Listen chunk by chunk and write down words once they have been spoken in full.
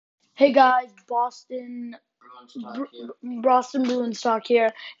Hey guys, Boston Stock here. Boston Bruins talk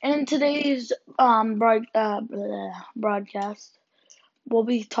here, and in today's broadcast, we'll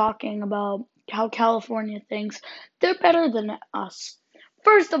be talking about how California thinks they're better than us.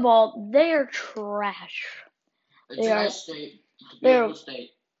 First of all, they are trash. It's a nice state. It's a They're beautiful state.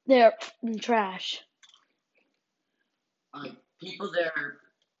 they're trash. People there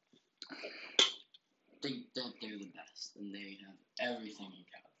think that they're the best, and they have everything in California.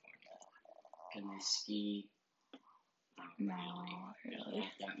 Can they ski? No, There's really. not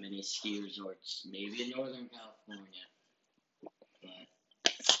that many ski resorts. Maybe in Northern California, but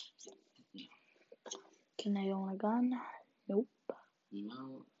Can they own a gun? Nope.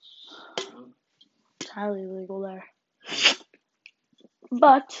 no. It's highly illegal there.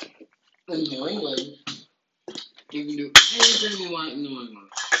 But In New England, you can do anything you want in New England.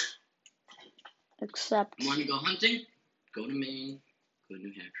 except Want to go hunting? Go to Maine. Go to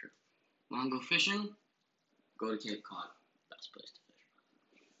New Hampshire. Want to go fishing? Go to Cape Cod. Best place to fish.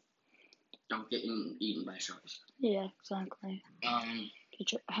 Don't get eaten by sharks. yeah, exactly.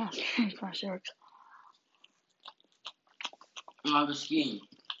 Get your ass eaten by sharks. Want to go skiing?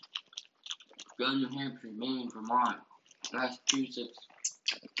 Go to New Hampshire, Maine, Vermont, Massachusetts,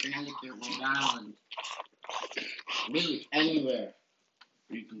 Connecticut, Rhode Island. Really anywhere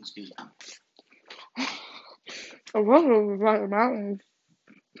you can ski. I love the mountains.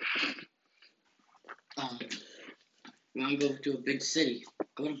 You want to go to a big city?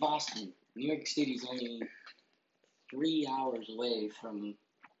 Go to Boston. New York City's only 3 hours away from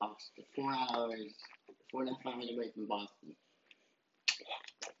Boston. 4 hours, 4.5 hours away from Boston.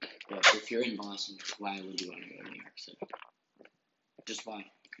 But if you're in Boston, why would you want to go to New York City? Just why?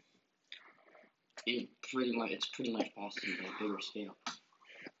 It's pretty much Boston, but a bigger scale.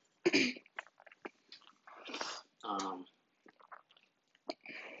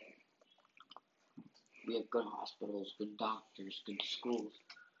 We have good hospitals, good doctors, good schools.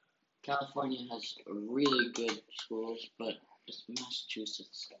 California has really good schools, but just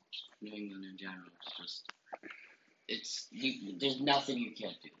Massachusetts, New England in general, there's nothing you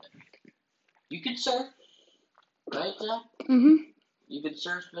can't do there. You can surf, right, Zach? You can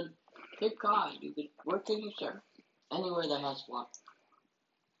surf in Cape Cod. Where can you surf? Anywhere that has water.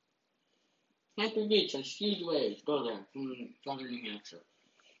 Hampton Beach has huge waves. Go there from southern New Hampshire.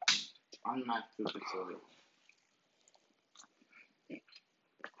 On Massachusetts area.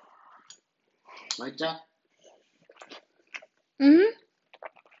 Right, Zach?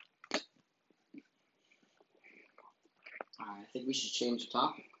 I think we should change the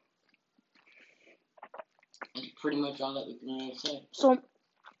topic. That's pretty much all that we can really say. So,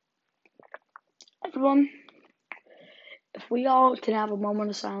 everyone, if we all can have a moment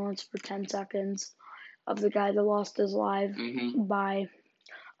of silence for 10 seconds of the guy that lost his life by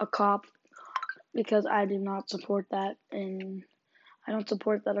a cop, because I do not support that, and I don't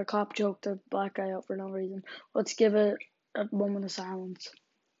support that a cop choked a black guy out for no reason. Let's give it a moment of silence.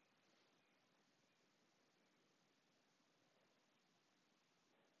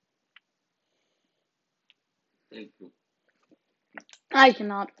 Thank you. I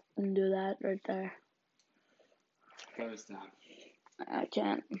cannot do that right there. Go stop. I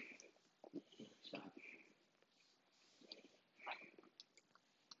can't. Stop.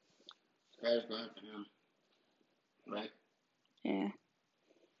 That is not for him. Right? Yeah.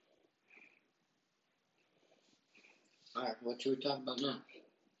 Alright, what should we talk about now?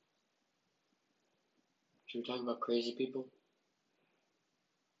 Should we talk about crazy people?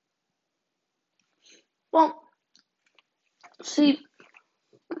 Well, see,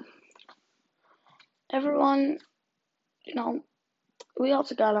 everyone, we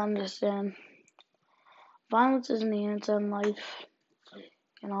also gotta understand violence isn't the answer in life.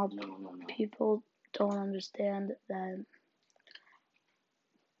 No. People don't understand that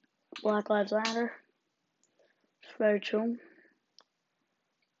Black Lives Matter. It's very true.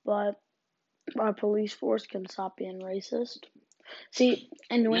 But our police force can stop being racist. See,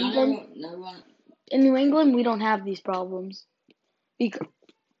 in New England, we don't have these problems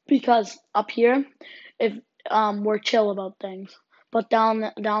because up here, if we're chill about things, but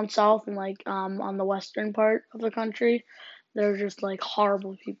down south and on the western part of the country, they're just like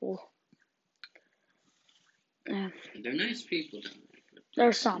horrible people. Yeah. They're nice people down there.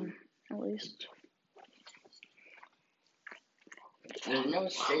 There's some, at least. There's no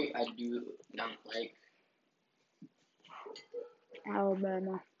state I do not like.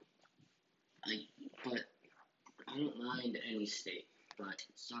 Alabama. But I don't mind any state. But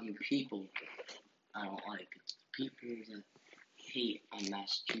some people I don't like. It's the people that hate on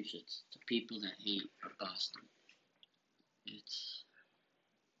Massachusetts. The people that hate Boston.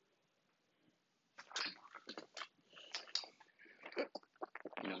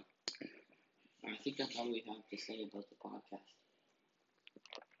 think that's all we have to say about the podcast.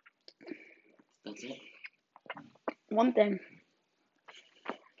 That's it. One thing.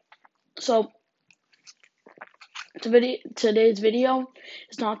 So, today's video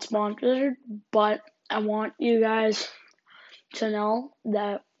is not sponsored, but I want you guys to know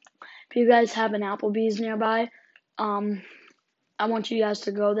that if you guys have an Applebee's nearby, I want you guys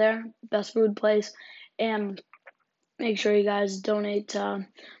to go there, best food place, and make sure you guys donate to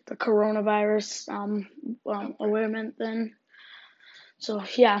the coronavirus awareness thing. So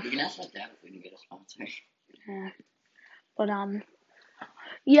yeah. We can ask about that if we can get a sponsor. Yeah. But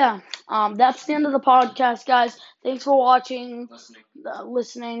yeah. That's the end of the podcast, guys. Thanks for watching,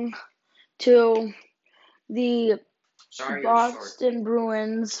 listening to the Boston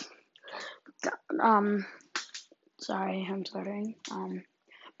Bruins. Sorry, I'm stuttering.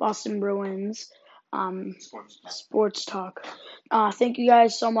 Boston Bruins. Sports talk. Thank you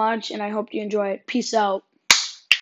guys so much, and I hope you enjoy it. Peace out.